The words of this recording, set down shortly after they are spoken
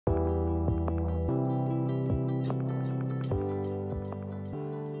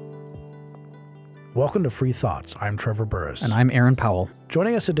Welcome to Free Thoughts. I'm Trevor Burrus. And I'm Aaron Powell.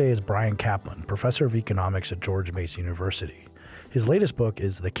 Joining us today is Bryan Caplan, professor of economics at George Mason University. His latest book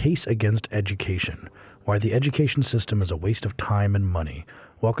is The Case Against Education, Why the Education System is a Waste of Time and Money.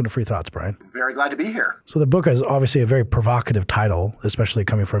 Welcome to Free Thoughts, Bryan. Very glad to be here. So the book has obviously a very provocative title, especially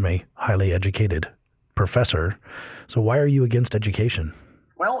coming from a highly educated professor. So why are you against education?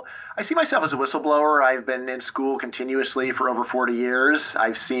 Well, I see myself as a whistleblower. I've been in school continuously for over 40 years.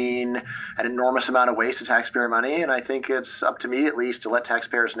 I've seen an enormous amount of waste of taxpayer money, and I think it's up to me at least to let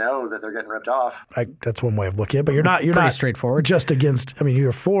taxpayers know that they're getting ripped off. That's one way of looking at it, but you're not straightforward. Just against,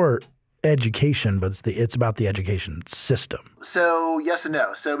 you're for education, but it's about the education system. So yes and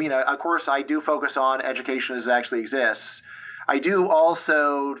no. So, of course, I do focus on education as it actually exists. I do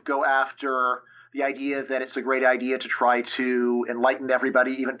also go after the idea that it's a great idea to try to enlighten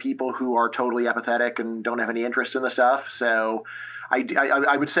everybody, even people who are totally apathetic and don't have any interest in the stuff. So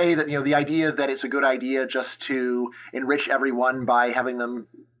I would say that, the idea that it's a good idea just to enrich everyone by having them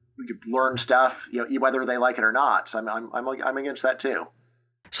learn stuff, whether they like it or not. So I'm against that too.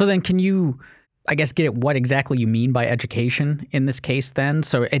 So then can you, I guess, get at what exactly you mean by education in this case then?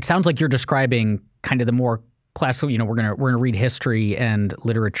 So it sounds like you're describing kind of the more classical, we're gonna read history and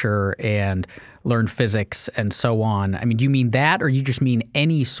literature and learn physics and so on. Do you mean that, or you just mean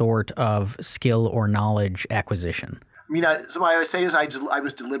any sort of skill or knowledge acquisition? So what I would say is I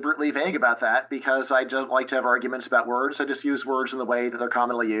was deliberately vague about that because I don't like to have arguments about words. I just use words in the way that they're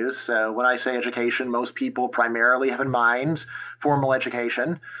commonly used. So when I say education, most people primarily have in mind formal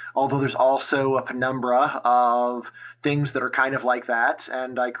education, although there's also a penumbra of things that are kind of like that,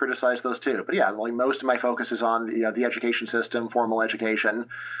 and I criticize those too. But yeah, most of my focus is on the education system, formal education,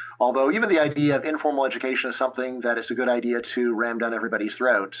 although even the idea of informal education is something that it's a good idea to ram down everybody's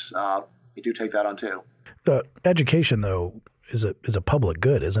throats. I do take that on too. The education, though, is a public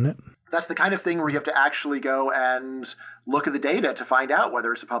good, isn't it? That's the kind of thing where you have to actually go and look at the data to find out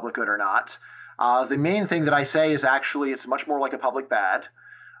whether it's a public good or not. The main thing that I say is actually it's much more like a public bad,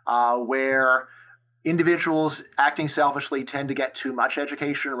 where individuals acting selfishly tend to get too much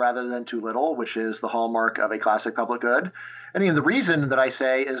education rather than too little, which is the hallmark of a classic public good. And the reason that I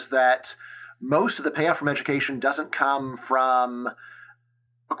say is that most of the payoff from education doesn't come from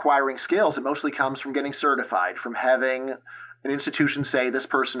acquiring skills. It mostly comes from getting certified, from having an institution say this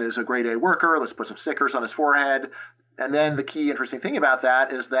person is a grade A worker, let's put some stickers on his forehead. And then the key interesting thing about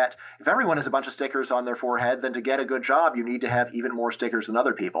that is that if everyone has a bunch of stickers on their forehead, then to get a good job, you need to have even more stickers than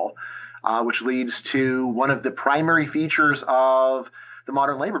other people, which leads to one of the primary features of the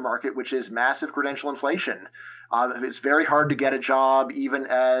modern labor market, which is massive credential inflation. It's very hard to get a job, even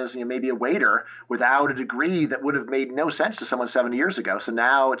as maybe a waiter, without a degree that would have made no sense to someone 70 years ago. So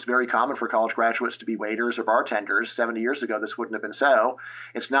now it's very common for college graduates to be waiters or bartenders. 70 years ago, this wouldn't have been so.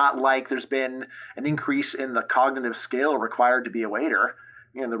 It's not like there's been an increase in the cognitive skill required to be a waiter.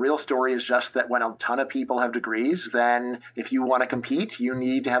 The real story is just that when a ton of people have degrees, then if you want to compete, you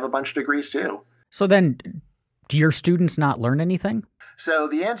need to have a bunch of degrees too. So then, do your students not learn anything? So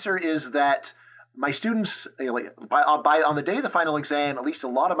the answer is that my students, on the day of the final exam, at least a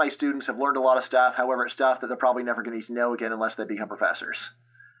lot of my students have learned a lot of stuff. However, it's stuff that they're probably never going to need to know again unless they become professors.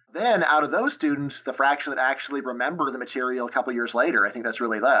 Then out of those students, the fraction that actually remember the material a couple years later, I think that's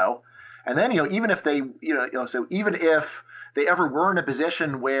really low. And then, even if they, so even if they ever were in a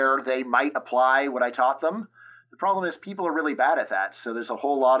position where they might apply what I taught them, the problem is people are really bad at that. So there's a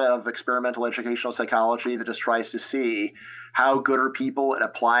whole lot of experimental educational psychology that just tries to see how good are people at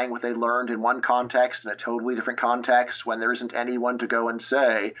applying what they learned in one context in a totally different context when there isn't anyone to go and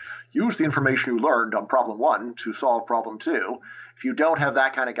say, use the information you learned on problem one to solve problem two. If you don't have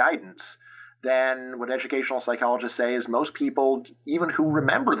that kind of guidance, then what educational psychologists say is most people, even who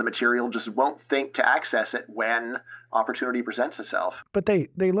remember the material, just won't think to access it when opportunity presents itself. But they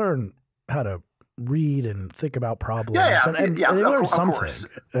learn how to read and think about problems. And they learn something.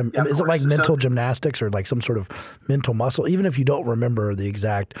 Is it like mental gymnastics or like some sort of mental muscle? Even if you don't remember the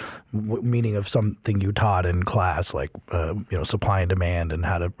exact meaning of something you taught in class, like supply and demand and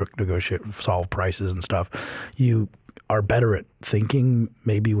how to negotiate, solve prices and stuff, you are better at thinking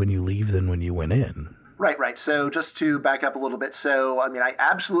maybe when you leave than when you went in. Right. So just to back up a little bit. So, I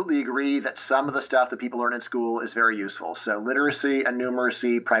absolutely agree that some of the stuff that people learn in school is very useful. So literacy and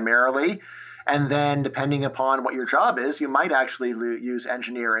numeracy primarily. And then depending upon what your job is, you might actually use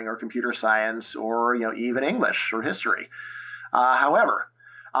engineering or computer science or even English or history. However,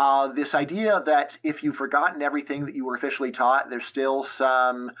 this idea that if you've forgotten everything that you were officially taught, there's still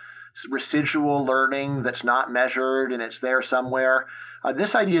some residual learning that's not measured and it's there somewhere.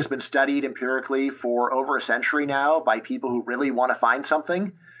 This idea has been studied empirically for over a century now by people who really want to find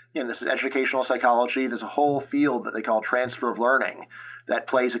something. this is educational psychology. There's a whole field that they call transfer of learning that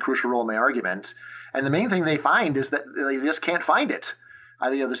plays a crucial role in my argument. And the main thing they find is that they just can't find it.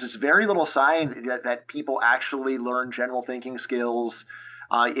 There's this very little sign that people actually learn general thinking skills,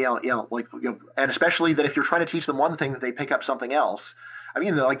 and especially that if you're trying to teach them one thing, that they pick up something else.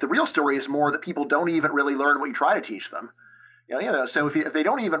 The real story is more that people don't even really learn what you try to teach them. So if they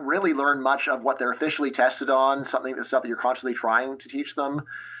don't even really learn much of what they're officially tested on, stuff that you're constantly trying to teach them,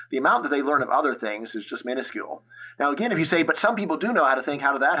 the amount that they learn of other things is just minuscule. Now, again, if you say, but some people do know how to think,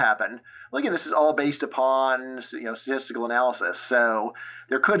 how did that happen? Well, again, this is all based upon statistical analysis. So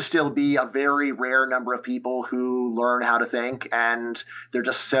there could still be a very rare number of people who learn how to think, and they're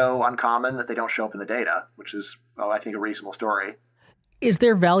just so uncommon that they don't show up in the data, which is, I think, a reasonable story. Is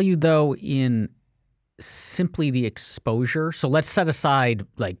there value, though, in simply the exposure? So let's set aside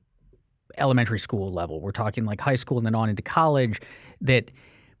like elementary school level. We're talking like high school and then on into college, that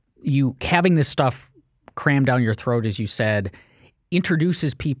you having this stuff crammed down your throat, as you said,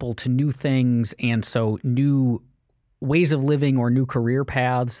 introduces people to new things, and so new ways of living or new career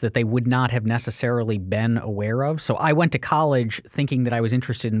paths that they would not have necessarily been aware of. So I went to college thinking that I was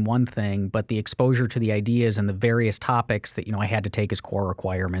interested in one thing, but the exposure to the ideas and the various topics that I had to take as core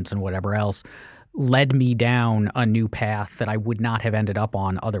requirements and whatever else led me down a new path that I would not have ended up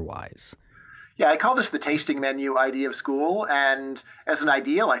on otherwise. Yeah, I call this the tasting menu idea of school, and as an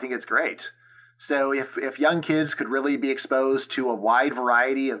ideal, I think it's great. So if young kids could really be exposed to a wide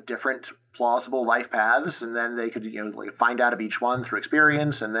variety of different plausible life paths, and then they could find out of each one through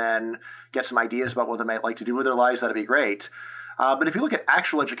experience, and then get some ideas about what they might like to do with their lives, that'd be great. But if you look at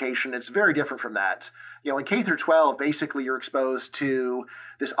actual education, it's very different from that. In K through 12, basically you're exposed to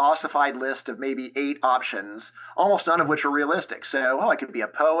this ossified list of maybe 8 options, almost none of which are realistic. So, I could be a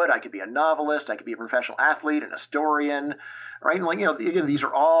poet, I could be a novelist, I could be a professional athlete, an historian, right? And again, these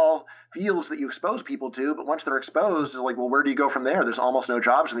are all fields that you expose people to, but once they're exposed, it's where do you go from there? There's almost no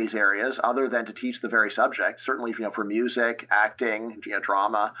jobs in these areas other than to teach the very subject. Certainly, for music, acting,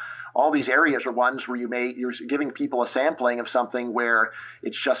 drama, all these areas are ones where you're giving people a sampling of something where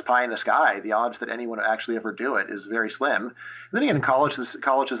it's just pie in the sky. The odds that anyone would actually ever do it is very slim. And then again, in college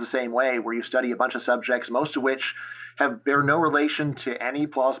is the same way, where you study a bunch of subjects, most of which bear no relation to any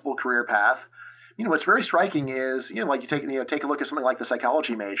plausible career path. What's very striking is, you take a look at something like the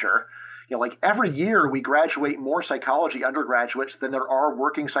psychology major. Every year we graduate more psychology undergraduates than there are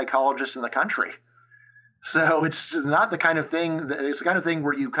working psychologists in the country. So it's not the kind of thing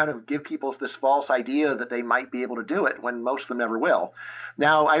where you kind of give people this false idea that they might be able to do it when most of them never will.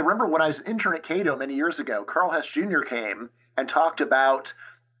 Now, I remember when I was an intern at Cato many years ago, Carl Hess Jr. came and talked about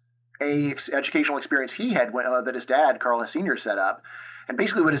a educational experience he had that his dad, Carl Hess Sr., set up. And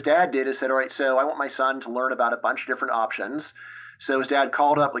basically what his dad did is said, all right, so I want my son to learn about a bunch of different options. So his dad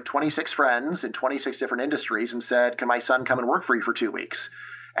called up 26 friends in 26 different industries and said, can my son come and work for you for 2 weeks?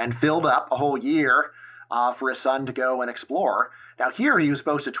 And filled up a whole year for his son to go and explore. Now here he was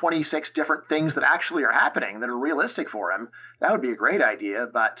exposed to 26 different things that actually are happening that are realistic for him. That would be a great idea,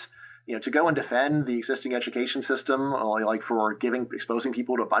 but to go and defend the existing education system, for exposing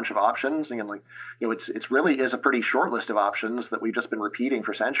people to a bunch of options, and it's really is a pretty short list of options that we've just been repeating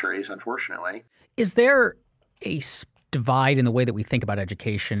for centuries, unfortunately. Is there a divide in the way that we think about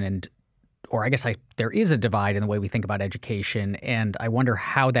education, there is a divide in the way we think about education, and I wonder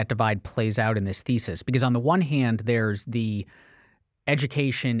how that divide plays out in this thesis? Because on the one hand, there's the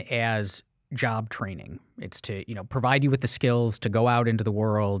education as job training. It's to, provide you with the skills to go out into the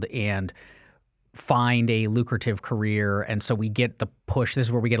world and find a lucrative career. And so we get the push. This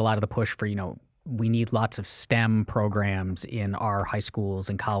is where we get a lot of the push for, we need lots of STEM programs in our high schools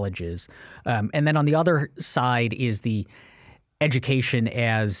and colleges. And then on the other side is the education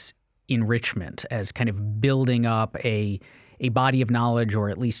as enrichment, as kind of building up a body of knowledge,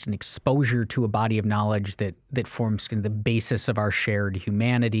 or at least an exposure to a body of knowledge that forms kind of the basis of our shared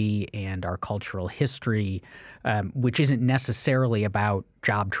humanity and our cultural history, which isn't necessarily about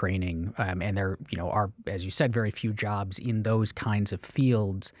job training. And there, are, as you said, very few jobs in those kinds of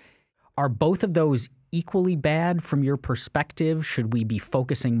fields. Are both of those equally bad from your perspective? Should we be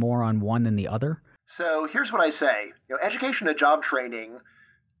focusing more on one than the other? So here's what I say. Education and job training,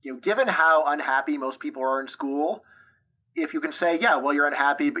 given how unhappy most people are in school, if you can say, yeah, well, you're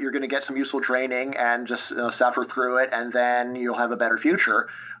unhappy, but you're going to get some useful training and just suffer through it, and then you'll have a better future,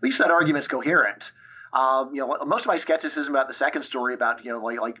 at least that argument's coherent. Most of my skepticism about the second story about,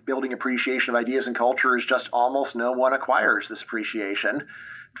 building appreciation of ideas and culture is just almost no one acquires this appreciation.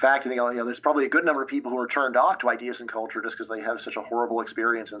 In fact, there's probably a good number of people who are turned off to ideas and culture just because they have such a horrible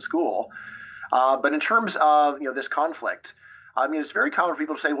experience in school. But in terms of, this conflict, I mean, it's very common for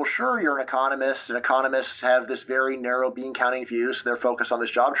people to say, well, sure, you're an economist, and economists have this very narrow bean counting view, so they're focused on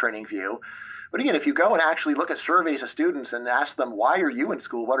this job training view. But again, if you go and actually look at surveys of students and ask them, why are you in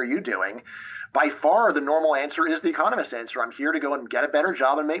school? What are you doing? By far, the normal answer is the economist answer. I'm here to go and get a better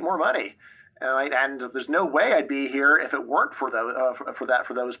job and make more money. Right? And there's no way I'd be here if it weren't for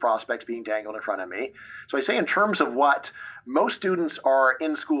those prospects being dangled in front of me. So I say, in terms of what most students are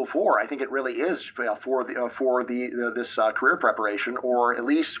in school for, I think it really is for this career preparation, or at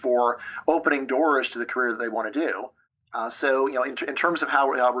least for opening doors to the career that they want to do. So in terms of how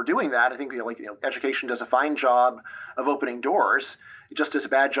we're doing that, I think education does a fine job of opening doors. It just does a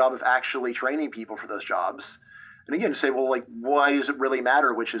bad job of actually training people for those jobs. And again, say, well, why does it really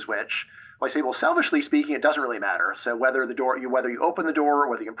matter which is which? Well, I say, well, selfishly speaking, it doesn't really matter. So whether you open the door or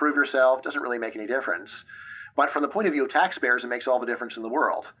whether you improve yourself doesn't really make any difference. But from the point of view of taxpayers, it makes all the difference in the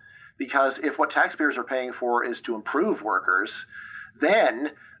world. Because if what taxpayers are paying for is to improve workers,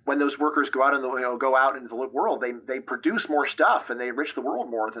 then when those workers go out into the world, they produce more stuff and they enrich the world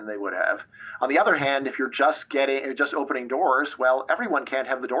more than they would have. On the other hand, if you're just opening doors, well, everyone can't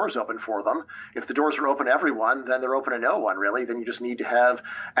have the doors open for them. If the doors are open to everyone, then they're open to no one, really. Then you just need to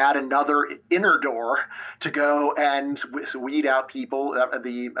add another inner door to go and weed out people,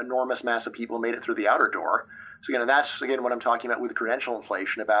 the enormous mass of people who made it through the outer door. So again, and that's what I'm talking about with credential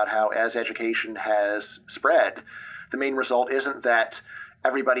inflation, about how as education has spread, the main result isn't that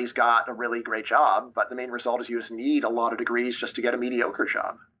everybody's got a really great job, but the main result is you just need a lot of degrees just to get a mediocre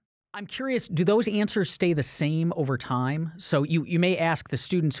job. I'm curious, do those answers stay the same over time? So you may ask the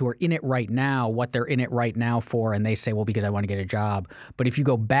students who are in it right now what they're in it right now for, and they say, well, because I want to get a job. But if you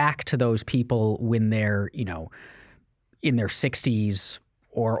go back to those people when they're, in their 60s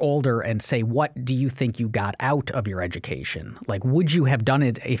or older and say, what do you think you got out of your education? Like, would you have done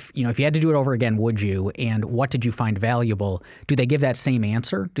it if you had to do it over again, would you? And what did you find valuable? Do they give that same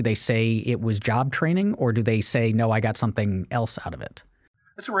answer? Do they say it was job training, or do they say, no, I got something else out of it?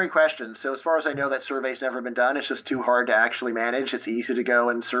 That's a great question. So as far as I know, that survey's never been done. It's just too hard to actually manage. It's easy to go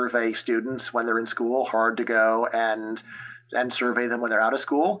and survey students when they're in school, hard to go and survey them when they're out of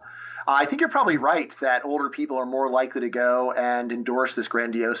school. I think you're probably right that older people are more likely to go and endorse this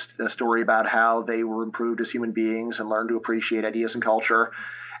grandiose story about how they were improved as human beings and learn to appreciate ideas and culture.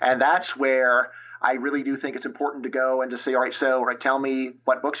 And that's where I really do think it's important to go and to say, all right, tell me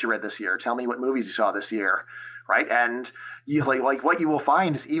what books you read this year. Tell me what movies you saw this year. Right. And what you will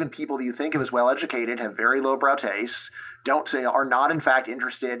find is even people that you think of as well-educated have very lowbrow tastes, are not in fact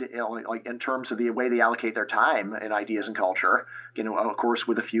interested in terms of the way they allocate their time in ideas and culture. Of course,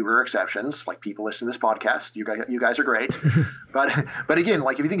 with a few rare exceptions, like people listening to this podcast. You guys are great. But again,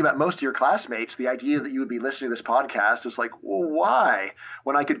 if you think about most of your classmates, the idea that you would be listening to this podcast is like, well, why?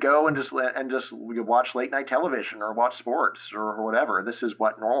 When I could go and just watch late night television or watch sports or whatever. This is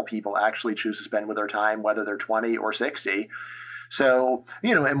what normal people actually choose to spend with their time, whether they're 20 or 60. So,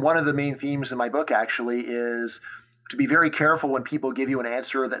 and one of the main themes in my book actually is to be very careful when people give you an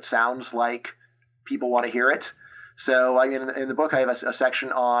answer that sounds like people want to hear it. So in the book, I have a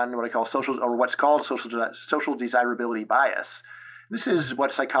section on what I call what's called social desirability bias. This is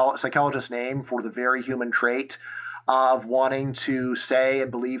what psychologists name for the very human trait of wanting to say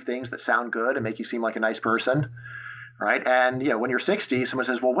and believe things that sound good and make you seem like a nice person. Right. And, when you're 60, someone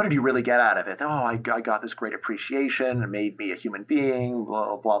says, well, what did you really get out of it? Oh, I got this great appreciation. It made me a human being,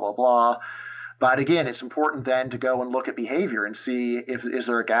 blah, blah, blah, blah. But again, it's important then to go and look at behavior and see is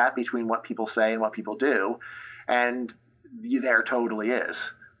there a gap between what people say and what people do. And there totally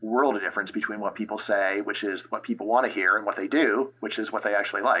is a world of difference between what people say, which is what people want to hear, and what they do, which is what they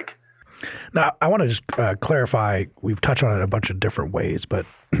actually like. Now, I want to just clarify, we've touched on it a bunch of different ways, but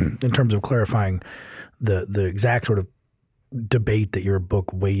in terms of clarifying the exact sort of debate that your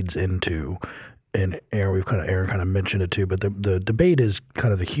book wades into, and Aaron kind of mentioned it too, but the debate is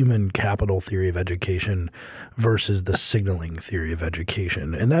kind of the human capital theory of education versus the signaling theory of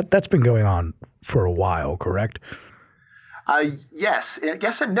education. And that's been going on for a while, correct? Yes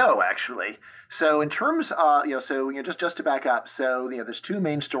and no, actually. So in terms of, just to back up, there's two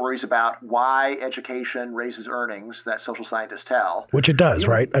main stories about why education raises earnings that social scientists tell. Which it does,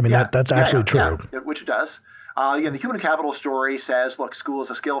 right? I mean, that's absolutely true. Yeah, which it does. The human capital story says, look, school is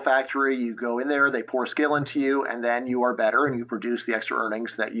a skill factory. You go in there, they pour skill into you, and then you are better and you produce the extra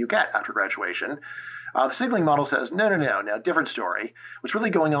earnings that you get after graduation. The signaling model says, no, different story. What's really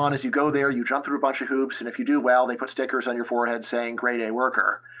going on is you go there, you jump through a bunch of hoops, and if you do well, they put stickers on your forehead saying grade A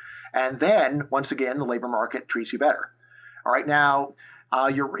worker. And then, once again, the labor market treats you better. All right, now,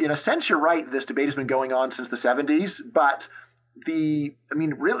 in a sense, you're right. This debate has been going on since the 70s, but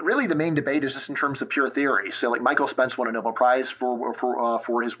really the main debate is just in terms of pure theory. So like Michael Spence won a Nobel Prize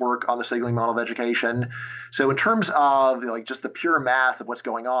for his work on the signaling model of education. So in terms of like just the pure math of what's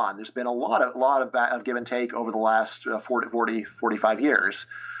going on, there's been a lot of give and take over the last 45 years.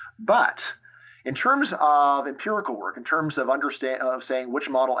 But in terms of empirical work, in terms of saying which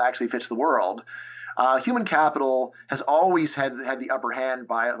model actually fits the world, human capital has always had the upper hand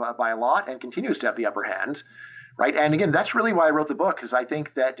by a lot and continues to have the upper hand. Right. And again, that's really why I wrote the book, because I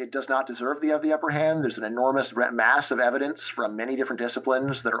think that it does not deserve the upper hand. There's an enormous mass of evidence from many different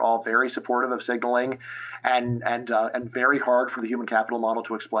disciplines that are all very supportive of signaling and very hard for the human capital model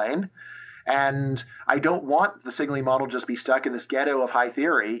to explain. And I don't want the signaling model to just be stuck in this ghetto of high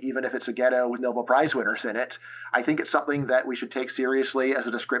theory, even if it's a ghetto with Nobel Prize winners in it. I think it's something that we should take seriously as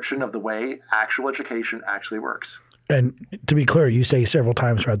a description of the way actual education actually works. And to be clear, you say several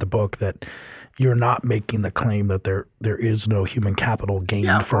times throughout the book that you're not making the claim that there is no human capital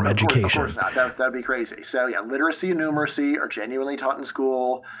gained from education. Of course not. That would be crazy. So yeah, literacy and numeracy are genuinely taught in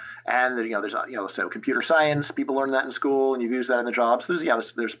school, and there's so computer science, people learn that in school, and you use that in the jobs. So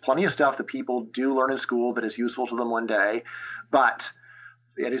there's plenty of stuff that people do learn in school that is useful to them one day, but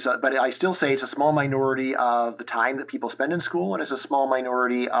but I still say it's a small minority of the time that people spend in school, and it's a small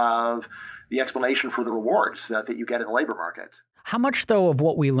minority of the explanation for the rewards that you get in the labor market. How much, though, of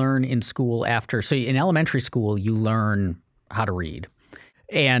what we learn in school so in elementary school, you learn how to read.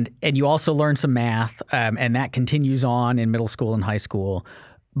 And you also learn some math, and that continues on in middle school and high school.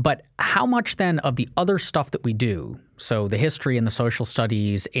 But how much then of the other stuff that we do, so the history and the social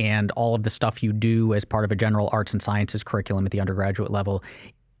studies and all of the stuff you do as part of a general arts and sciences curriculum at the undergraduate level,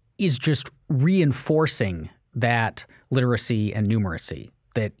 is just reinforcing that literacy and numeracy?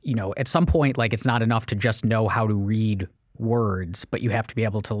 That, at some point, like, it's not enough to just know how to read words, but you have to be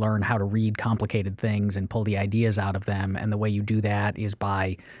able to learn how to read complicated things and pull the ideas out of them. And the way you do that is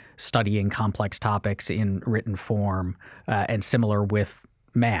by studying complex topics in written form, and similar with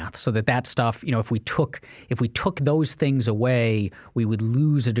math. So that stuff, if we took those things away, we would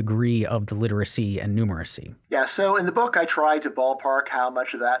lose a degree of the literacy and numeracy. Yeah. So in the book, I tried to ballpark how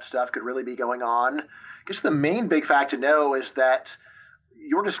much of that stuff could really be going on. I guess the main big fact to know is that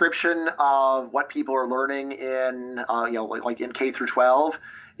your description of what people are learning in, like in K through 12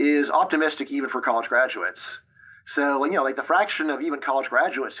 is optimistic even for college graduates. So, like the fraction of even college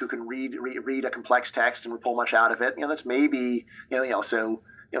graduates who can read a complex text and pull much out of it, that's maybe,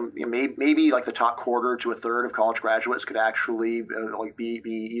 maybe like the top quarter to a third of college graduates could actually be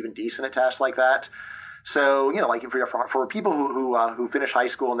even decent at tasks like that. So, like for people who finish high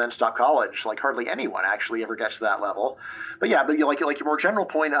school and then stop college, like hardly anyone actually ever gets to that level. But yeah, but like your more general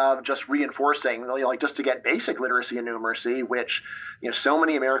point of just reinforcing, like just to get basic literacy and numeracy, which so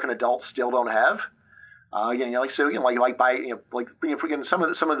many American adults still don't have. Some of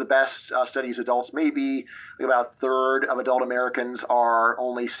the best studies adults, maybe about a third of adult Americans are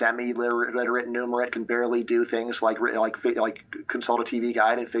only semi-literate and numerate, can barely do things like consult a TV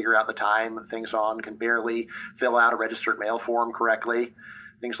guide and figure out the time and things on, can barely fill out a registered mail form correctly,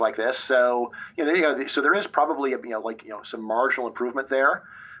 things like this. So so there is probably some marginal improvement there.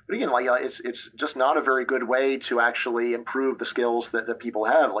 But again, it's just not a very good way to actually improve the skills that people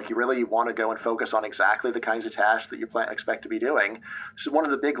have. Like, you really want to go and focus on exactly the kinds of tasks that you expect to be doing. This is one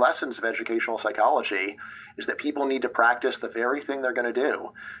of the big lessons of educational psychology, is that people need to practice the very thing they're going to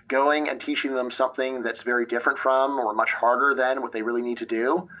do. Going and teaching them something that's very different from or much harder than what they really need to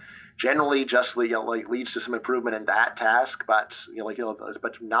do generally just leads to some improvement in that task, but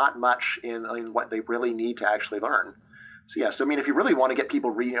but not much in what they really need to actually learn. So yeah, so if you really want to get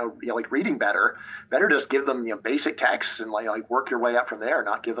people reading better just give them basic texts and work your way up from there.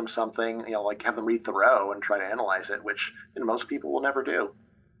 Not give them something have them read Thoreau and try to analyze it, which most people will never do.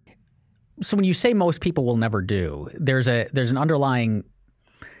 So when you say most people will never do, there's an underlying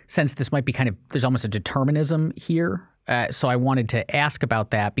sense this might be there's almost a determinism here. So I wanted to ask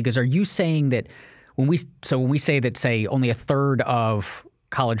about that, because are you saying that when we say that, say, only a third of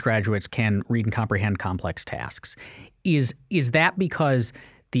college graduates can read and comprehend complex tasks, is that because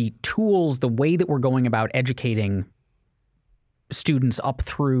the tools, the way that we're going about educating students up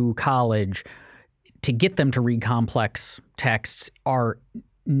through college to get them to read complex texts are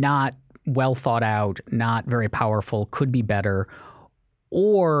not well thought out, not very powerful, could be better?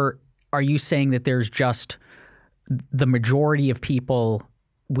 Or are you saying that there's just the majority of people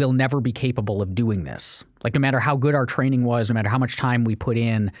will never be capable of doing this? Like, no matter how good our training was, no matter how much time we put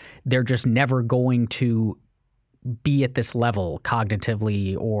in, they're just never going to be at this level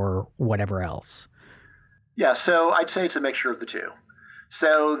cognitively or whatever else? Yeah, so I'd say it's a mixture of the two.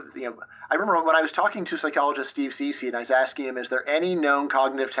 So, I remember when I was talking to psychologist Steve Ceci, and I was asking him, is there any known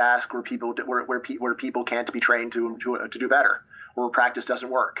cognitive task where people can't be trained to do better, or where practice doesn't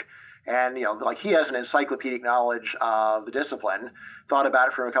work? And, like, he has an encyclopedic knowledge of the discipline, thought about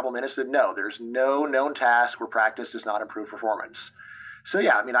it for a couple of minutes, said, no, there's no known task where practice does not improve performance. So,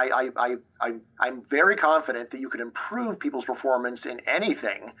 yeah, I mean, I'm very confident that you could improve people's performance in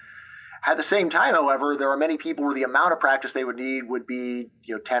anything. At the same time, however, there are many people where the amount of practice they would need would be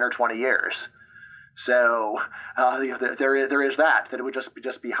 10 or 20 years. So there is that it would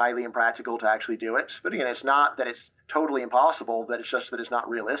just be highly impractical to actually do it. But again, it's not that it's totally impossible, that it's just that it's not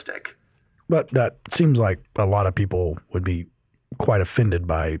realistic. But that seems like a lot of people would be quite offended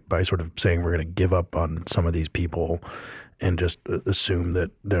by sort of saying we're going to give up on some of these people and just assume that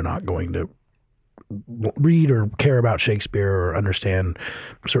they're not going to read or care about Shakespeare or understand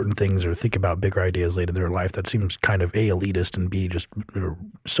certain things or think about bigger ideas late in their life. That seems kind of A, elitist, and B, just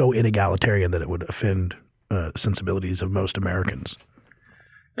so inegalitarian that it would offend sensibilities of most Americans.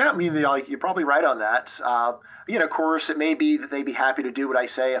 Yeah, I mean, you're probably right on that. Of course, it may be that they'd be happy to do what I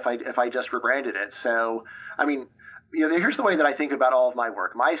say if I just rebranded it. So, I mean, here's the way that I think about all of my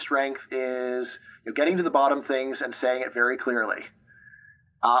work. My strength is getting to the bottom things and saying it very clearly.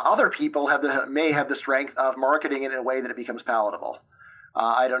 Other people may have the strength of marketing it in a way that it becomes palatable.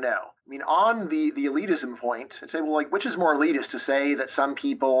 I don't know. I mean, on the elitism point, I'd say, well, like, which is more elitist, to say that some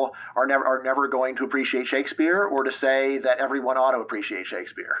people are never going to appreciate Shakespeare, or to say that everyone ought to appreciate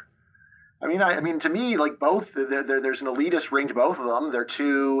Shakespeare? I mean, to me, like, both, there's an elitist ring to both of them. They're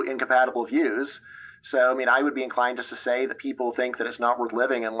two incompatible views. So, I mean, I would be inclined just to say that people think that it's not worth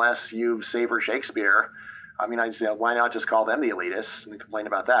living unless you've savored Shakespeare. I mean, I'd say, why not just call them the elitists and complain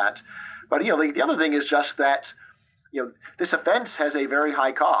about that? But, the other thing is just that, this offense has a very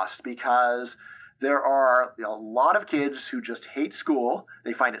high cost, because there are a lot of kids who just hate school.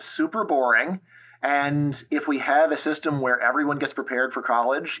 They find it super boring. And if we have a system where everyone gets prepared for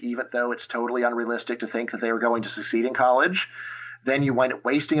college, even though it's totally unrealistic to think that they are going to succeed in college, then you wind up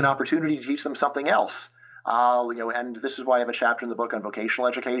wasting an opportunity to teach them something else. And this is why I have a chapter in the book on vocational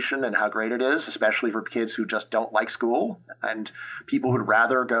education and how great it is, especially for kids who just don't like school and people who'd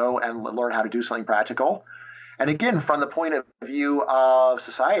rather go and learn how to do something practical. And again, from the point of view of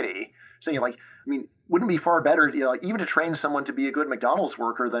society, saying, wouldn't it be far better, even to train someone to be a good McDonald's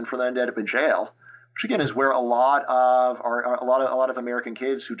worker than for them to end up in jail? Which again is where a lot of American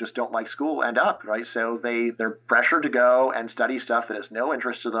kids who just don't like school end up, right? So they're pressured to go and study stuff that has no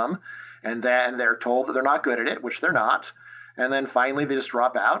interest to them. And then they're told that they're not good at it, which they're not. And then finally they just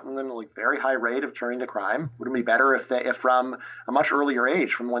drop out, and then very high rate of turning to crime. Wouldn't it be better if from a much earlier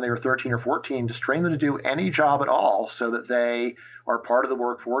age, from when they were 13 or 14, just train them to do any job at all so that they are part of the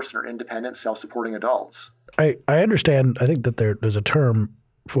workforce and are independent, self-supporting adults? I understand. I think that there's a term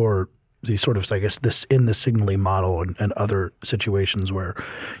for these sort of, I guess, this in the signaling model and other situations where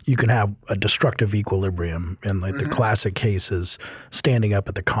you can have a destructive equilibrium. And the classic case is standing up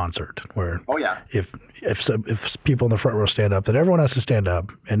at the concert, where if people in the front row stand up, then everyone has to stand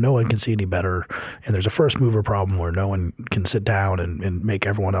up and no one can see any better. And there's a first mover problem where no one can sit down and make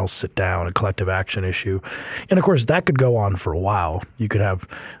everyone else sit down, a collective action issue. And of course, that could go on for a while. You could have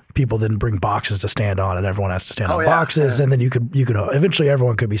people then bring boxes to stand on, and everyone has to stand on boxes, and then you could eventually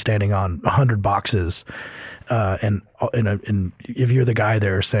everyone could be standing on 100 boxes, and if you're the guy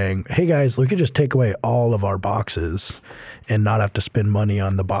there saying, "Hey guys, we could just take away all of our boxes and not have to spend money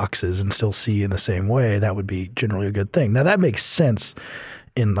on the boxes and still see in the same way," that would be generally a good thing. Now that makes sense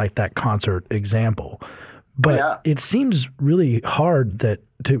in that concert example, but it seems really hard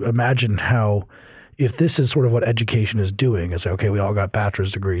to imagine how. If this is sort of what education is doing, is okay, we all got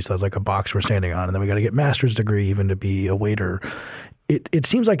bachelor's degrees, so that's like a box we're standing on, and then we got to get master's degree even to be a waiter. It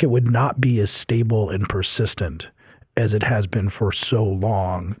seems like it would not be as stable and persistent as it has been for so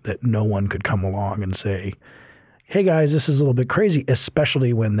long that no one could come along and say, hey guys, this is a little bit crazy,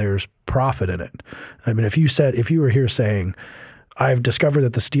 especially when there's profit in it. I mean, if you were here saying, I've discovered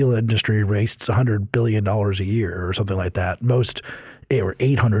that the steel industry wastes $100 billion a year or something like that, or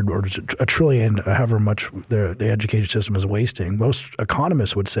 800 or a trillion, however much the education system is wasting, most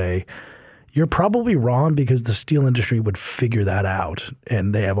economists would say you're probably wrong, because the steel industry would figure that out,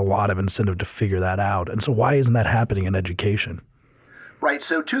 and they have a lot of incentive to figure that out. And so why isn't that happening in education? Right.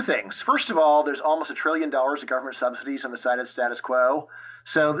 So two things. First of all, there's almost $1 trillion of government subsidies on the side of the status quo.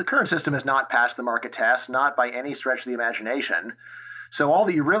 So the current system has not passed the market test, not by any stretch of the imagination. So all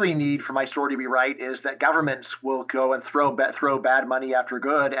that you really need for my story to be right is that governments will go and throw bad money after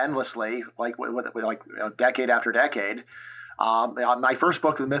good endlessly, decade after decade. My first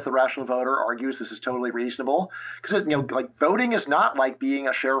book, The Myth of the Rational Voter, argues this is totally reasonable because like voting is not like being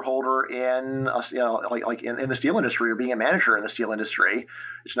a shareholder in in the steel industry or being a manager in the steel industry.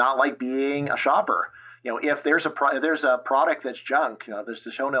 It's not like being a shopper. If there's a product that's junk, there's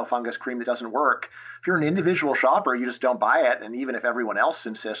the toenail fungus cream that doesn't work. If you're an individual shopper, you just don't buy it, and even if everyone else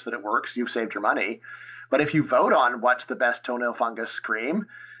insists that it works, you've saved your money. But if you vote on what's the best toenail fungus cream,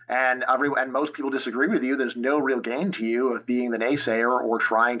 and most people disagree with you, there's no real gain to you of being the naysayer or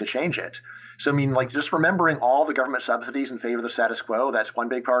trying to change it. So, just remembering all the government subsidies in favor of the status quo, that's one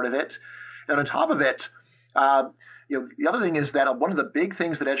big part of it. And on top of it, the other thing is that one of the big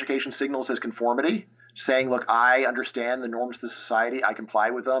things that education signals is conformity, saying, look, I understand the norms of the society, I comply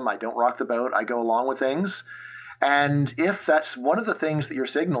with them, I don't rock the boat, I go along with things. And if that's one of the things that you're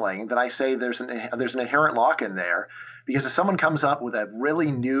signaling, then I say there's an inherent lock in there. Because if someone comes up with a really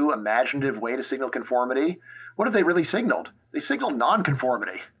new, imaginative way to signal conformity, what have they really signaled? They signaled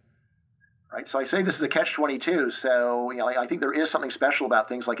nonconformity, right? So I say this is a catch-22. So I think there is something special about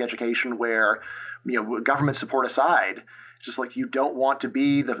things like education, where government support aside, just like you don't want to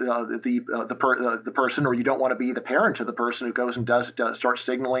be the person, or you don't want to be the parent of the person who goes and does start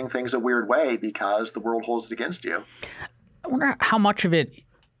signaling things a weird way because the world holds it against you. I wonder how much of it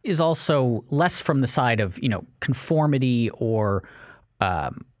is also less from the side of conformity or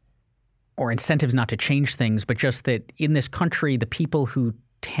incentives not to change things, but just that in this country, the people who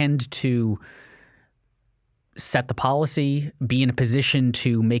tend to set the policy, be in a position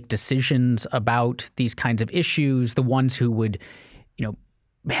to make decisions about these kinds of issues, the ones who would,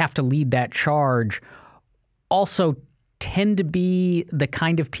 have to lead that charge, also tend to be the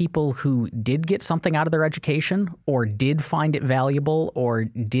kind of people who did get something out of their education or did find it valuable or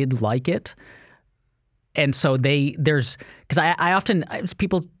did like it. And so because I often,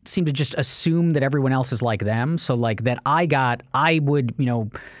 people seem to just assume that everyone else is like them. So like that I would,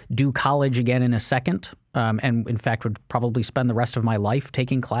 do college again in a second. And in fact would probably spend the rest of my life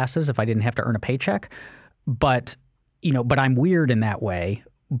taking classes if I didn't have to earn a paycheck. But I'm weird in that way.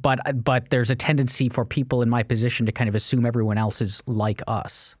 But there's a tendency for people in my position to kind of assume everyone else is like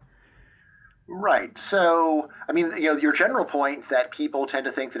us. Right. So, your general point that people tend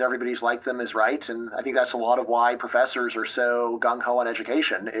to think that everybody's like them is right. And I think that's a lot of why professors are so gung-ho on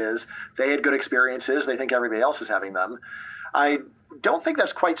education, is they had good experiences. They think everybody else is having them. I don't think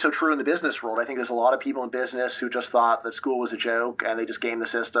that's quite so true in the business world. I think there's a lot of people in business who just thought that school was a joke and they just gamed the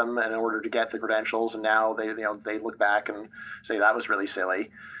system in order to get the credentials. And now they look back and say that was really silly.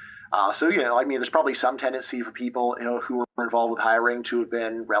 There's probably some tendency for people who were involved with hiring to have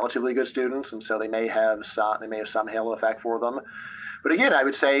been relatively good students, and so they may have some halo effect for them. But again, I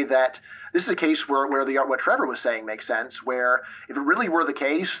would say that this is a case where what Trevor was saying makes sense, where if it really were the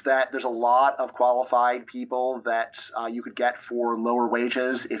case that there's a lot of qualified people that you could get for lower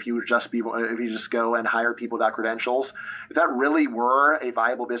wages if you just go and hire people without credentials, if that really were a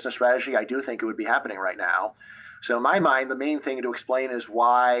viable business strategy, I do think it would be happening right now. So in my mind, the main thing to explain is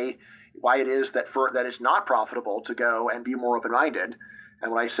why it is that it's not profitable to go and be more open-minded.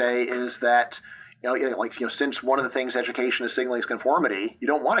 And what I say is that since one of the things education is signaling is conformity, you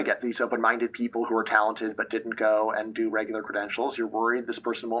don't want to get these open-minded people who are talented but didn't go and do regular credentials. You're worried this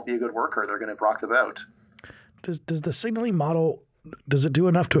person won't be a good worker. They're going to rock the boat. Does the signaling model, does it do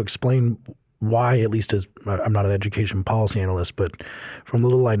enough to explain why, at least as I'm not an education policy analyst, but from the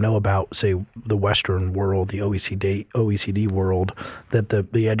little I know about, say, the Western world, the OECD world, that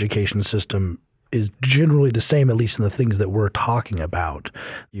the education system is generally the same, at least in the things that we're talking about.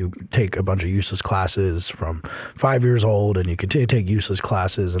 You take a bunch of useless classes from 5 years old and you continue to take useless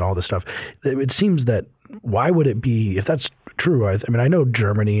classes and all this stuff. It seems that why would it be, if that's true, I know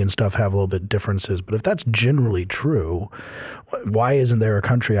Germany and stuff have a little bit differences, but if that's generally true, why isn't there a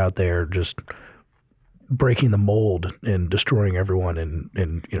country out there just breaking the mold and destroying everyone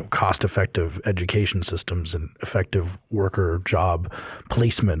in cost-effective education systems and effective worker job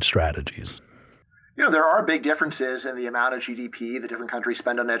placement strategies? There are big differences in the amount of GDP that different countries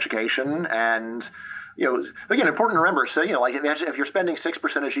spend on education. And, again, important to remember. So, if you're spending 6%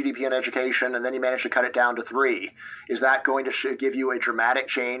 of GDP on education and then you manage to cut it down to 3%, is that going to give you a dramatic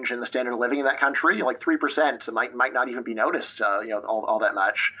change in the standard of living in that country? Like 3% might not even be noticed, all that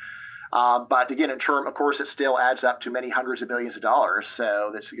much. But again, of course, it still adds up to many hundreds of billions of dollars.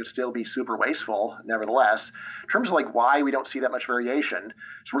 So that could still be super wasteful, nevertheless. In terms of why we don't see that much variation,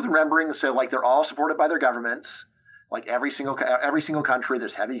 it's worth remembering. So they're all supported by their governments. Like every single country,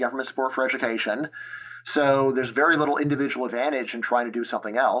 there's heavy government support for education. So there's very little individual advantage in trying to do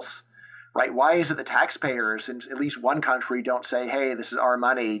something else. Right? Why is it the taxpayers in at least one country don't say, hey, this is our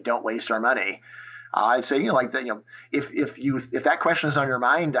money, don't waste our money? I'd say, like that, if that question is on your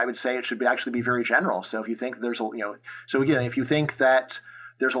mind, I would say it should actually be very general. So if you think there's so again, if you think that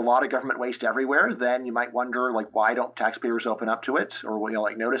there's a lot of government waste everywhere, then you might wonder, like, why don't taxpayers open up to it or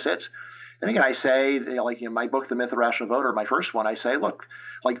notice it? And again, I say, my book, The Myth of the Rational Voter, my first one, I say, look,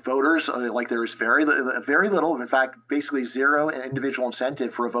 like voters, there's very little, in fact, basically zero individual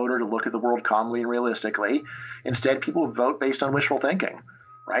incentive for a voter to look at the world calmly and realistically. Instead, people vote based on wishful thinking,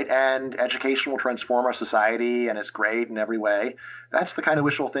 right? And education will transform our society, and it's great in every way. That's the kind of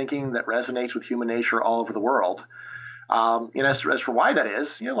wishful thinking that resonates with human nature all over the world. As for why that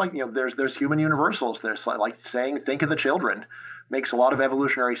is, there's human universals. There's like saying, think of the children. Makes a lot of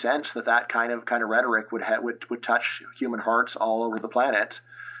evolutionary sense that kind of rhetoric would touch human hearts all over the planet.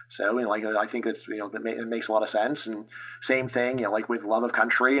 So I think that's it makes a lot of sense. And same thing, like with love of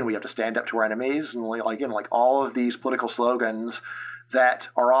country, and we have to stand up to our enemies, and all of these political slogans that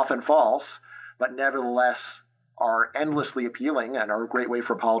are often false, but nevertheless are endlessly appealing and are a great way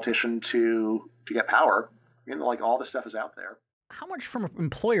for a politician to get power. All this stuff is out there. How much from an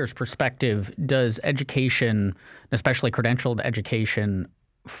employer's perspective does education, especially credentialed education,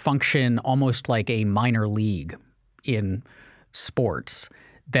 function almost like a minor league in sports?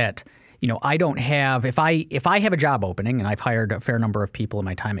 That, I don't have, if I have a job opening, and I've hired a fair number of people in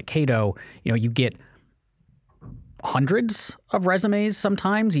my time at Cato, you get hundreds of resumes,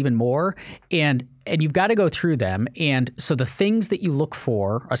 sometimes even more, and you've got to go through them. And so the things that you look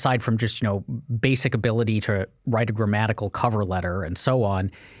for, aside from just basic ability to write a grammatical cover letter and so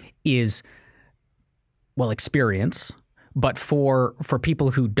on, is, well, experience. But for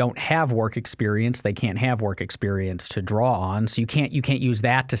people who don't have work experience, they can't have work experience to draw on. So you can't use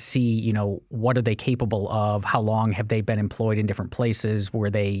that to see, what are they capable of? How long have they been employed in different places? Were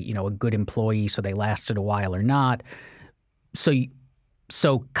they, a good employee, so they lasted a while or not?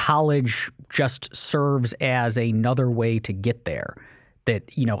 So college just serves as another way to get there. That,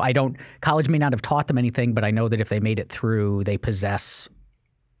 college may not have taught them anything, but I know that if they made it through, they possess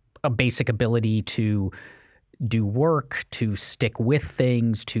a basic ability to do work, to stick with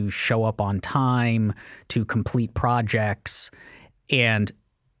things, to show up on time, to complete projects. And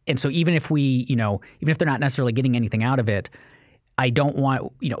so even if even if they're not necessarily getting anything out of it, I don't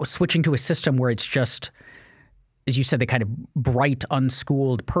want, switching to a system where it's just, as you said, the kind of bright,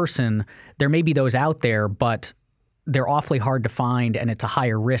 unschooled person. There may be those out there, but they're awfully hard to find, and it's a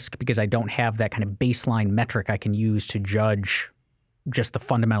higher risk because I don't have that kind of baseline metric I can use to judge just the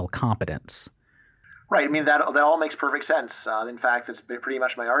fundamental competence. Right. I mean, that all makes perfect sense. In fact, that's pretty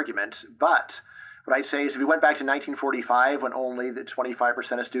much my argument. But what I'd say is if we went back to 1945, when only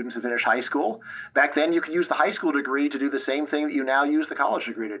 25% of students had finished high school, back then you could use the high school degree to do the same thing that you now use the college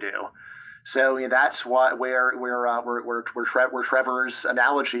degree to do. So that's where Trevor's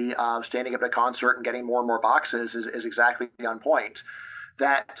analogy of standing up at a concert and getting more and more boxes is exactly on point.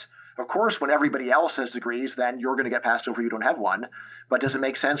 That, of course, when everybody else has degrees, then you're going to get passed over. You don't have one. But does it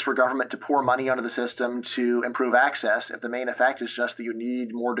make sense for government to pour money onto the system to improve access if the main effect is just that you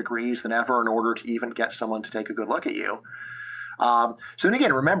need more degrees than ever in order to even get someone to take a good look at you? So then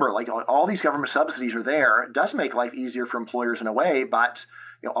again, remember, all these government subsidies are there. It does make life easier for employers in a way, but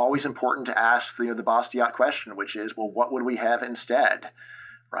always important to ask the Bastiat question, which is, well, what would we have instead?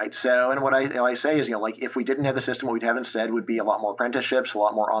 Right. So, and what I say is, if we didn't have the system, what we'd have instead would be a lot more apprenticeships, a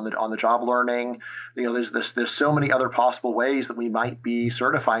lot more on the job learning. There's so many other possible ways that we might be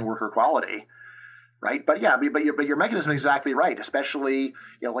certifying worker quality. Right. But your mechanism is exactly right, especially,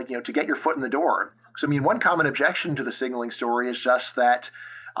 to get your foot in the door. So, one common objection to the signaling story is just that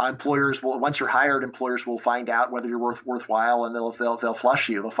employers will, once you're hired, employers will find out whether you're worthwhile, and they'll flush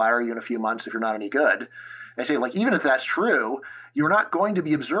you. They'll fire you in a few months if you're not any good. I say, even if that's true, you're not going to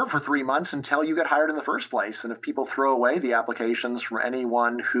be observed for 3 months until you get hired in the first place. And if people throw away the applications from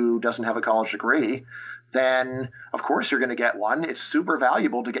anyone who doesn't have a college degree, then of course you're going to get one. It's super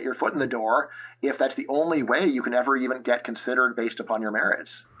valuable to get your foot in the door if that's the only way you can ever even get considered based upon your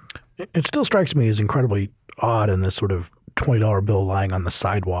merits. It still strikes me as incredibly odd in this sort of $20 bill lying on the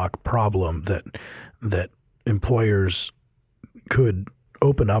sidewalk problem that employers could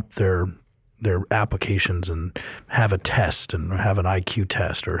open up their applications and have a test and have an IQ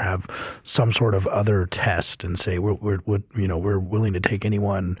test or have some sort of other test and say we're willing to take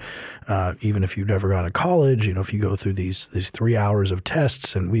anyone, even if you've never gone to college. If you go through these 3 hours of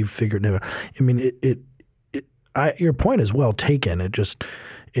tests, and we've figured it. I mean, your point is well taken. It just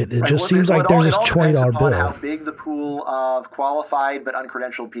seems like there's this $20 bill. How big the pool of qualified but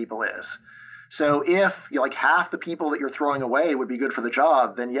uncredentialed people is. So if like half the people that you're throwing away would be good for the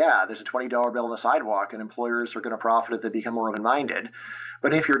job, then yeah, there's a $20 bill on the sidewalk and employers are going to profit if they become more open-minded.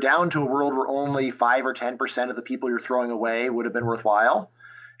 But if you're down to a world where only 5 or 10% of the people you're throwing away would have been worthwhile,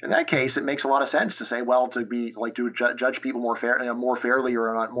 in that case, it makes a lot of sense to say, well, to judge people more fairly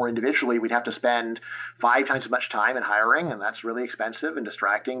or more individually, we'd have to spend 5 times as much time in hiring, and that's really expensive and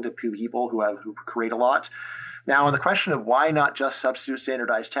distracting to people who create a lot. Now, on the question of why not just substitute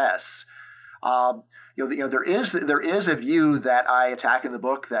standardized tests, there is a view that I attack in the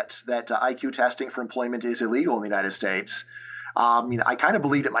book that IQ testing for employment is illegal in the United States. I kind of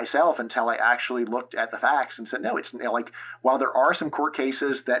believed it myself until I actually looked at the facts and said, no, it's like while there are some court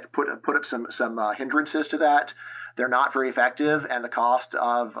cases that put up some hindrances to that, they're not very effective, and the cost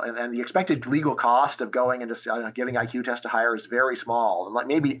of and the expected legal cost of going and giving IQ tests to hire is very small. And like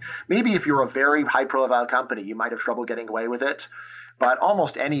maybe if you're a very high profile company, you might have trouble getting away with it. But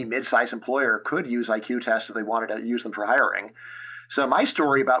almost any mid-sized employer could use IQ tests if they wanted to use them for hiring. So my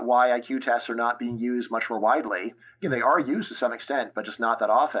story about why IQ tests are not being used much more widely, they are used to some extent, but just not that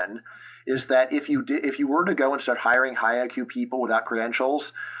often, is that if you were to go and start hiring high IQ people without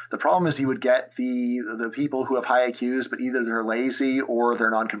credentials, the problem is you would get the people who have high IQs, but either they're lazy or they're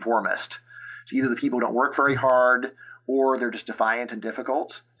nonconformist. So either the people don't work very hard or they're just defiant and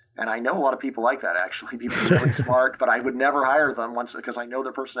difficult. And I know a lot of people like that, actually. People are really smart, but I would never hire them because I know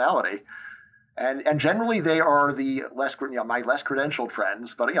their personality. And generally, they are the my less credentialed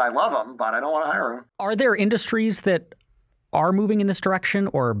friends. But I love them, but I don't want to hire them. Are there industries that are moving in this direction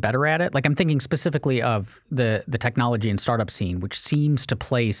or better at it? Like I'm thinking specifically of the technology and startup scene, which seems to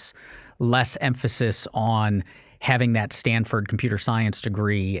place less emphasis on having that Stanford computer science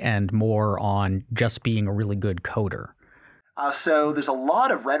degree and more on just being a really good coder. So there's a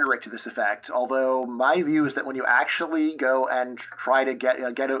lot of rhetoric to this effect, although my view is that when you actually go and try to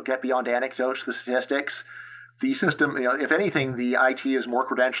get beyond anecdotes, the statistics, the system, if anything, the IT is more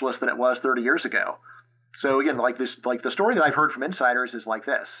credentialist than it was 30 years ago. So again, like the story that I've heard from insiders is like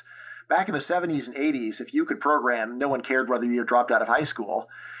this. Back in the 70s and 80s, if you could program, no one cared whether you had dropped out of high school.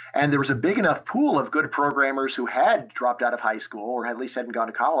 And there was a big enough pool of good programmers who had dropped out of high school or at least hadn't gone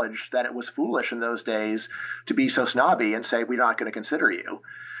to college that it was foolish in those days to be so snobby and say, we're not going to consider you.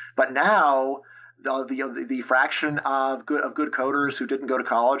 But now the fraction of good coders who didn't go to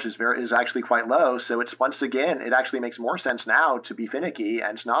college is actually quite low. So it's once again, it actually makes more sense now to be finicky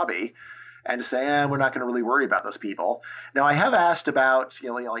and snobby and to say, we're not going to really worry about those people. Now, I have asked about,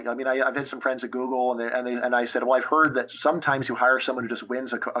 I've had some friends at Google, and I said, well, I've heard that sometimes you hire someone who just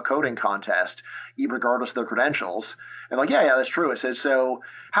wins a coding contest, even regardless of their credentials. And like, yeah, that's true. I said, so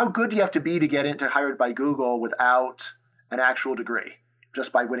how good do you have to be to get hired by Google without an actual degree,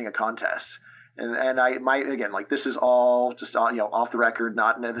 just by winning a contest? And this is all just off the record.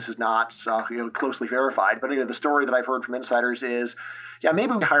 This is not closely verified. But the story that I've heard from insiders is, yeah,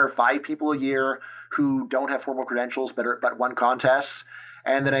 maybe we hire 5 people a year who don't have formal credentials but won contests.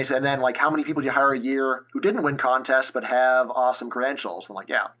 And then I said, how many people do you hire a year who didn't win contests but have awesome credentials?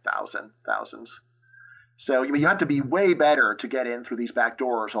 And thousands. So you have to be way better to get in through these back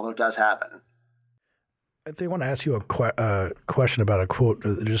doors, although it does happen. I think I want to ask you a question about a quote,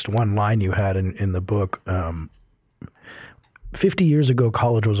 just one line you had in the book. 50 years ago,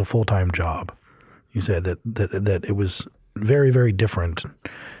 college was a full-time job. You said that it was very, very different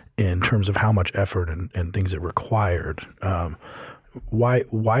in terms of how much effort and things it required.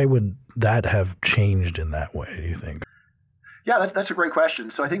 Why would that have changed in that way, do you think? Yeah, that's a great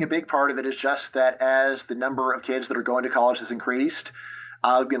question. So I think a big part of it is just that as the number of kids that are going to college has increased,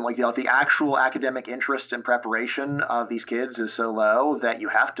 the actual academic interest and preparation of these kids is so low that you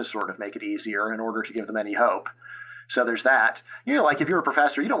have to sort of make it easier in order to give them any hope. So there's that. If you're a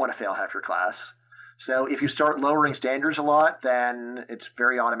professor, you don't want to fail half your class. So if you start lowering standards a lot, then it's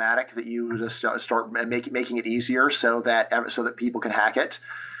very automatic that you just start making it easier so that people can hack it.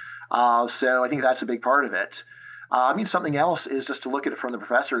 So I think that's a big part of it. Something else is just to look at it from the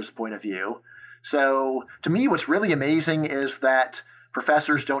professor's point of view. So to me, what's really amazing is that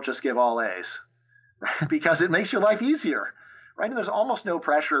professors don't just give all A's, right? Because it makes your life easier, right? And there's almost no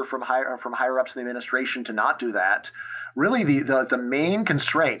pressure from higher ups in the administration to not do that. Really, the main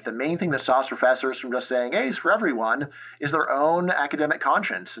constraint, the main thing that stops professors from just saying A's for everyone is their own academic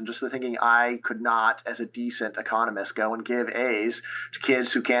conscience and just the thinking, I could not, as a decent economist, go and give A's to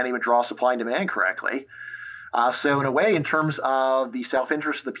kids who can't even draw supply and demand correctly. So in a way, in terms of the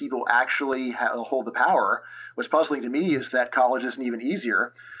self-interest of the people who actually hold the power, what's puzzling to me is that college isn't even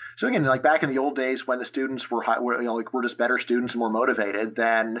easier. So again, like back in the old days when the students were just better students and more motivated,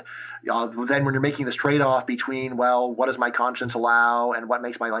 then when you're making this trade-off between, well, what does my conscience allow and what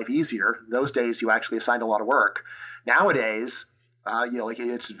makes my life easier, those days you actually assigned a lot of work. Nowadays,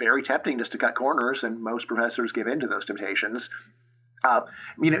 it's very tempting just to cut corners, and most professors give in to those temptations. I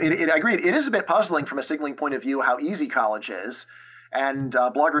agree. It is a bit puzzling from a signaling point of view how easy college is. And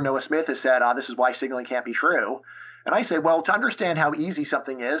blogger Noah Smith has said, this is why signaling can't be true. And I say, well, to understand how easy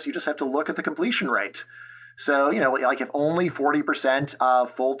something is, you just have to look at the completion rate. So, if only 40% of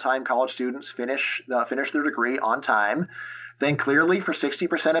full-time college students finish their degree on time, then clearly for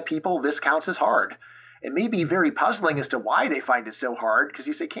 60% of people, this counts as hard. It may be very puzzling as to why they find it so hard, because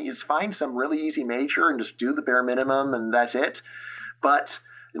you say, can't you just find some really easy major and just do the bare minimum and that's it? But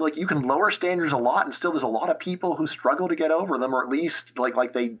you can lower standards a lot, and still there's a lot of people who struggle to get over them, or at least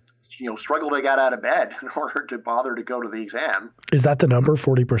they struggle to get out of bed in order to bother to go to the exam. Is that the number,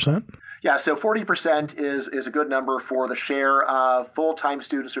 40%? Yeah, so 40% is a good number for the share of full-time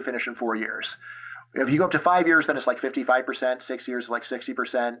students who finish in 4 years. If you go up to 5 years, then it's like 55%. 6 years is like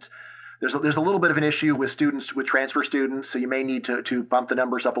 60%. There's a little bit of an issue with transfer students, so you may need to bump the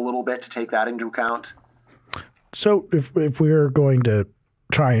numbers up a little bit to take that into account. So if we're going to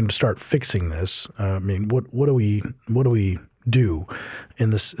try and start fixing this, what do we do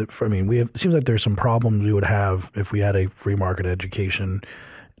in this? It seems like there's some problems we would have if we had a free market education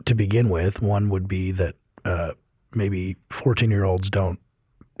to begin with. One would be that maybe 14-year-olds don't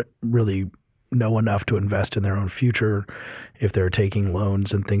really know enough to invest in their own future if they're taking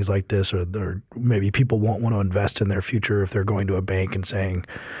loans and things like this, or maybe people won't want to invest in their future if they're going to a bank and saying,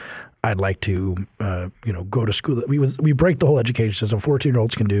 I'd like to, go to school. We break the whole education system.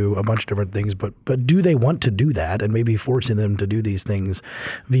 14-year-olds can do a bunch of different things, but do they want to do that? And maybe forcing them to do these things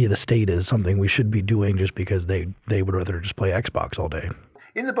via the state is something we should be doing just because they would rather just play Xbox all day.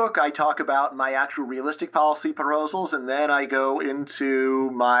 In the book, I talk about my actual realistic policy proposals, and then I go into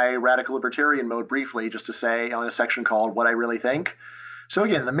my radical libertarian mode briefly, just to say on a section called What I Really Think. So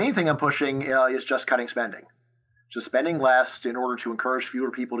again, the main thing I'm pushing is just cutting spending. Just spending less in order to encourage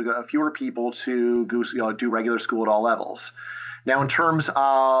fewer people to go, do regular school at all levels. Now, in terms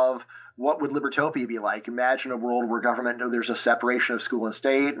of what would libertopia be like? Imagine a world where there's a separation of school and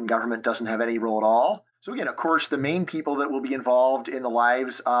state, and government doesn't have any role at all. So again, of course, the main people that will be involved in the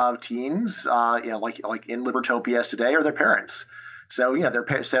lives of teens, like in libertopia today, are their parents. So their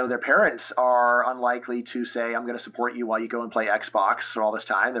parents are unlikely to say, I'm going to support you while you go and play Xbox for all this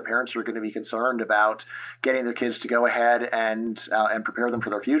time. Their parents are going to be concerned about getting their kids to go ahead and prepare them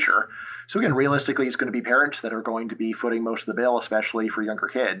for their future. So again, realistically, it's going to be parents that are going to be footing most of the bill, especially for younger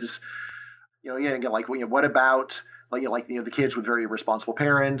kids. What about the kids with very irresponsible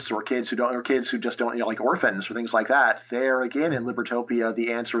parents, or kids who just don't, like orphans or things like that? There again, in libertopia,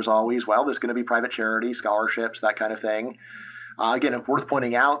 the answer is always, well, there's going to be private charity, scholarships, that kind of thing. Again, it's worth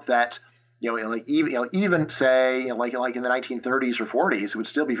pointing out that even say like in the 1930s or 40s, it would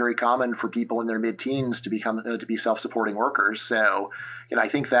still be very common for people in their mid-teens to be self-supporting workers. So, I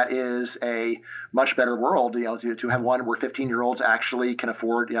think that is a much better world, to have one where 15-year-olds actually can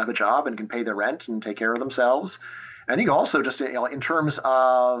afford to have a job and can pay their rent and take care of themselves. And I think also just in terms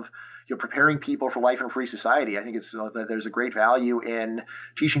of preparing people for life in a free society, I think there's a great value in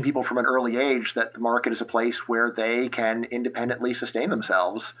teaching people from an early age that the market is a place where they can independently sustain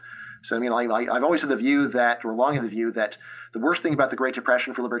themselves. So, I've always had the view that the worst thing about the Great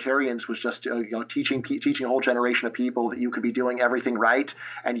Depression for libertarians was just teaching a whole generation of people that you could be doing everything right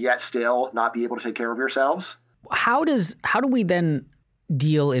and yet still not be able to take care of yourselves. How do we then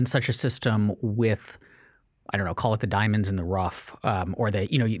deal in such a system with, I don't know, call it the diamonds in the rough, or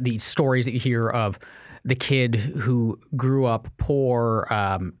these stories that you hear of the kid who grew up poor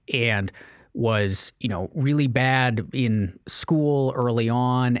and was, really bad in school early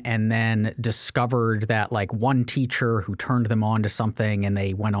on, and then discovered that like one teacher who turned them on to something, and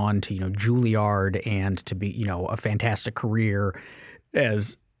they went on to, Juilliard and to be, a fantastic career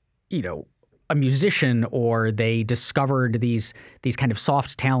as, a musician, or they discovered these kind of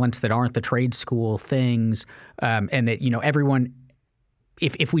soft talents that aren't the trade school things, and that everyone,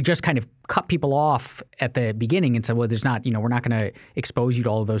 if we just kind of cut people off at the beginning and say, well, there's not, we're not going to expose you to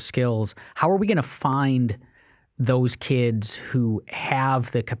all of those skills, how are we going to find those kids who have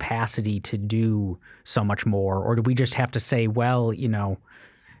the capacity to do so much more? Or do we just have to say, well,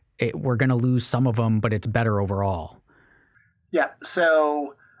 we're going to lose some of them, but it's better overall? Yeah.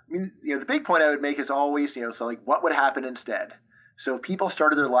 So, the big point I would make is always, what would happen instead? So if people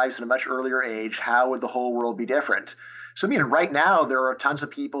started their lives at a much earlier age, how would the whole world be different? So, right now, there are tons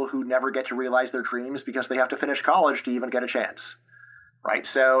of people who never get to realize their dreams because they have to finish college to even get a chance. right?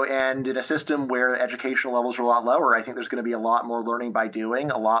 So, and in a system where educational levels are a lot lower, I think there's going to be a lot more learning by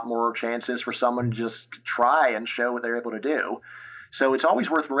doing, a lot more chances for someone to just try and show what they're able to do. So it's always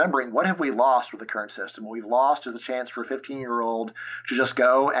worth remembering, what have we lost with the current system? What we've lost is the chance for a 15-year-old to just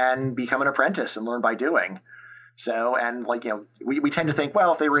go and become an apprentice and learn by doing. So, and we tend to think,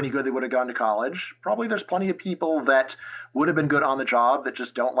 well, if they were any good, they would have gone to college. Probably there's plenty of people that would have been good on the job that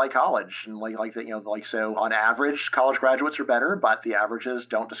just don't like college. And so on average, college graduates are better, but the averages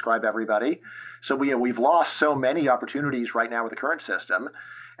don't describe everybody. So we've lost so many opportunities right now with the current system.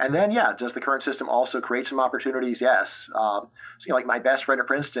 And then, does the current system also create some opportunities? Yes. My best friend at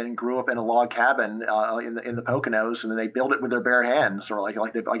Princeton grew up in a log cabin in the Poconos, and then they built it with their bare hands, or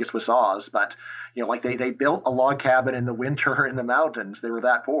I guess with saws. But they built a log cabin in the winter in the mountains. They were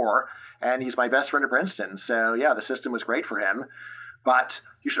that poor, and he's my best friend at Princeton. So the system was great for him. But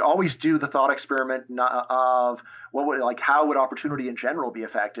you should always do the thought experiment of how would opportunity in general be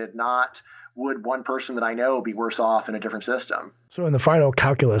affected, not would one person that I know be worse off in a different system. So in the final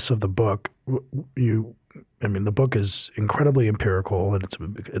calculus of the book, the book is incredibly empirical and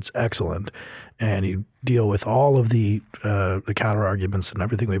it's excellent, and you deal with all of the counter arguments and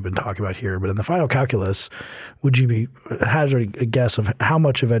everything we've been talking about here. But in the final calculus, would you be hazarding a guess of how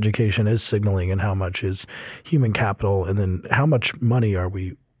much of education is signaling and how much is human capital, and then how much money are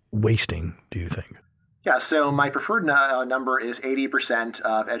we wasting, do you think? Yeah, so my preferred number is 80%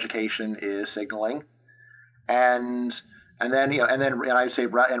 of education is signaling, and then I would say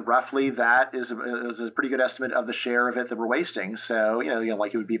roughly that is a pretty good estimate of the share of it that we're wasting. So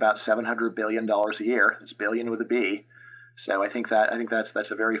it would be about $700 billion a year. It's billion with a B. So I think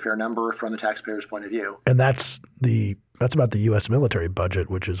that's a very fair number from the taxpayer's point of view. And that's about the U.S. military budget,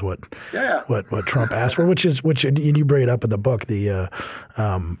 which is what Trump asked for. Which and you bring it up in the book.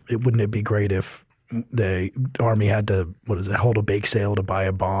 Wouldn't it be great if the Army had to hold a bake sale to buy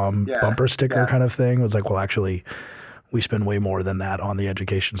a bomb bumper sticker kind of thing? It was well, actually, we spend way more than that on the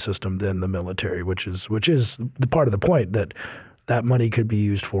education system than the military, which is the part of the point that money could be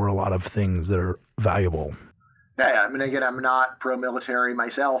used for a lot of things that are valuable. Yeah. Again, I'm not pro-military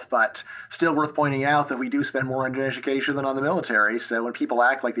myself, but still worth pointing out that we do spend more on education than on the military. So when people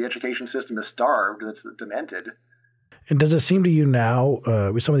act like the education system is starved, that's demented. And does it seem to you now,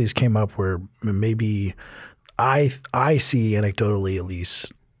 some of these came up where maybe I see anecdotally at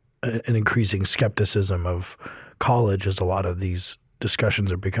least an increasing skepticism of college as a lot of these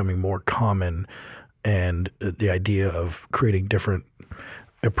discussions are becoming more common, and the idea of creating different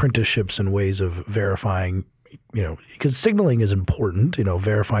apprenticeships and ways of verifying, because signaling is important,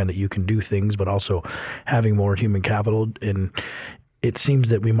 verifying that you can do things, but also having more human capital. And it seems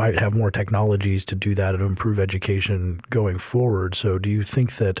that we might have more technologies to do that and improve education going forward. So do you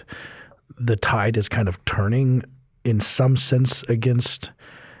think that the tide is kind of turning in some sense against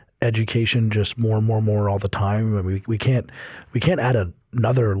education, just more and more and more all the time? We can't add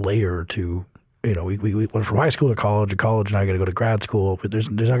another layer to, we went from high school to college, now I got to go to grad school, but there's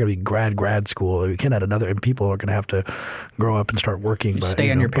not going to be grad school. We can't add another, and people are going to have to grow up and start working. Stay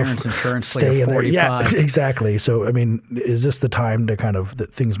on your parents' insurance till you're 45. Yeah, exactly. So, is this the time to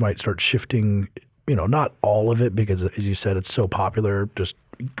that things might start shifting, not all of it, because as you said, it's so popular, just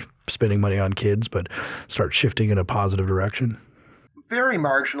spending money on kids, but start shifting in a positive direction? Very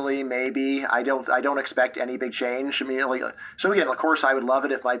marginally, maybe. I don't expect any big change immediately. So again, of course, I would love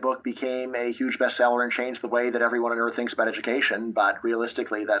it if my book became a huge bestseller and changed the way that everyone on earth thinks about education, but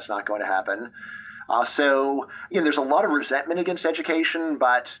realistically, that's not going to happen. So again, there's a lot of resentment against education,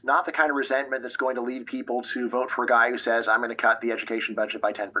 but not the kind of resentment that's going to lead people to vote for a guy who says, I'm going to cut the education budget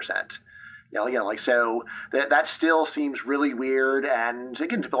by 10%. So that still seems really weird, and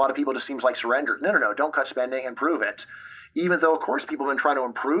again, to a lot of people, it just seems like surrender. No, don't cut spending, improve it. Even though, of course, people have been trying to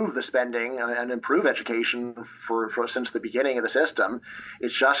improve the spending and improve education for since the beginning of the system.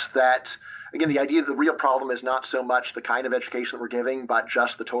 It's just that, again, the idea that the real problem is not so much the kind of education that we're giving, but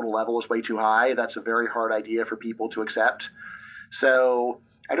just the total level is way too high. That's a very hard idea for people to accept. So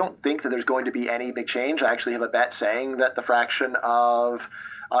I don't think that there's going to be any big change. I actually have a bet saying that the fraction of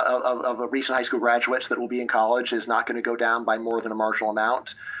recent high school graduates that will be in college is not going to go down by more than a marginal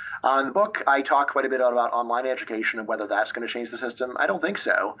amount. In the book, I talk quite a bit about online education and whether that's going to change the system. I don't think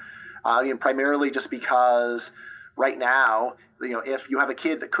so. Primarily just because right now, if you have a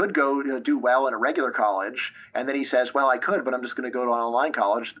kid that could go do well in a regular college, and then he says, well, I could, but I'm just going to go to an online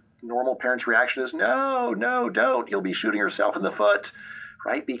college, the normal parent's reaction is, no, don't. You'll be shooting yourself in the foot.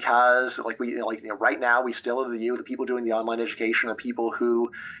 Right, because right now we still have the view that people doing the online education are people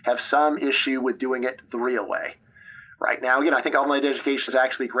who have some issue with doing it the real way. Right now, again, I think online education is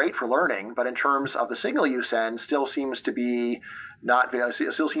actually great for learning, but in terms of the signal use end, still seems to be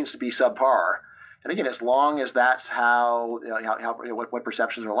subpar. And again, as long as that's what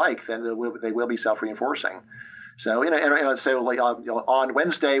perceptions are like, then they will be self-reinforcing. So, on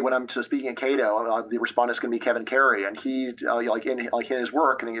Wednesday when I'm speaking at Cato, the respondent's going to be Kevin Carey, and he, in his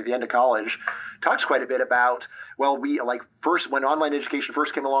work, I think at the end of college, talks quite a bit about, well, first when online education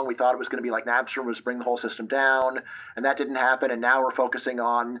first came along, we thought it was going to be like Napster, was bring the whole system down, and that didn't happen, and now we're focusing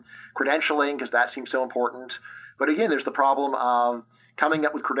on credentialing because that seems so important. But again, there's the problem of coming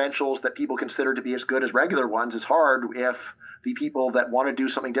up with credentials that people consider to be as good as regular ones is hard if the people that want to do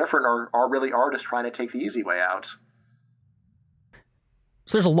something different are just trying to take the easy way out.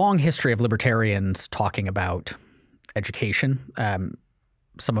 So there's a long history of libertarians talking about education,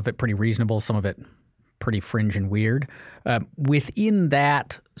 some of it pretty reasonable, some of it pretty fringe and weird. Within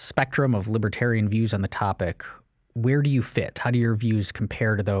that spectrum of libertarian views on the topic, where do you fit? How do your views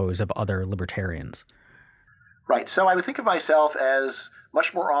compare to those of other libertarians? Right. So I would think of myself as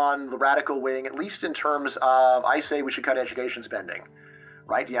much more on the radical wing, at least in terms of I say we should cut education spending,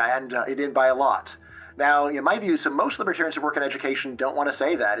 right? Yeah, and it did by a lot. Now, in my view, so most libertarians who work in education don't want to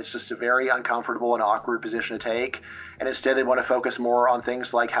say that. It's just a very uncomfortable and awkward position to take. And instead, they want to focus more on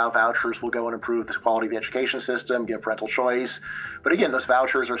things like how vouchers will go and improve the quality of the education system, give parental choice. But again, those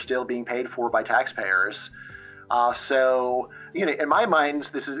vouchers are still being paid for by taxpayers. So, in my mind,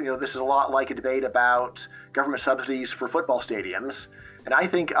 this is a lot like a debate about government subsidies for football stadiums. And I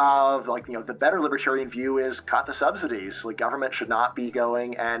think of the better libertarian view is cut the subsidies. Like, government should not be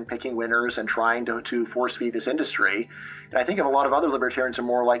going and picking winners and trying to force feed this industry. And I think of a lot of other libertarians are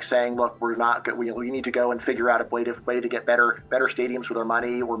more like saying, look, we need to go and figure out a way to get better stadiums with our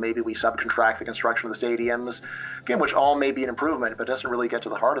money, or maybe we subcontract the construction of the stadiums. Again, which all may be an improvement, but doesn't really get to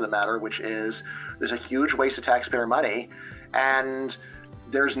the heart of the matter, which is there's a huge waste of taxpayer money, and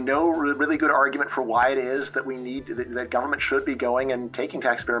there's no really good argument for why it is that that government should be going and taking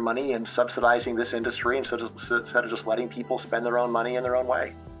taxpayer money and subsidizing this industry instead of just letting people spend their own money in their own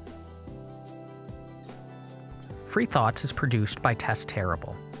way. Free Thoughts is produced by Tess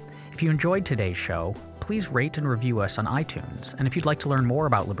Terrible. If you enjoyed today's show, please rate and review us on iTunes. And if you'd like to learn more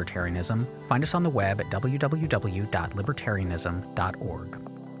about libertarianism, find us on the web at www.libertarianism.org.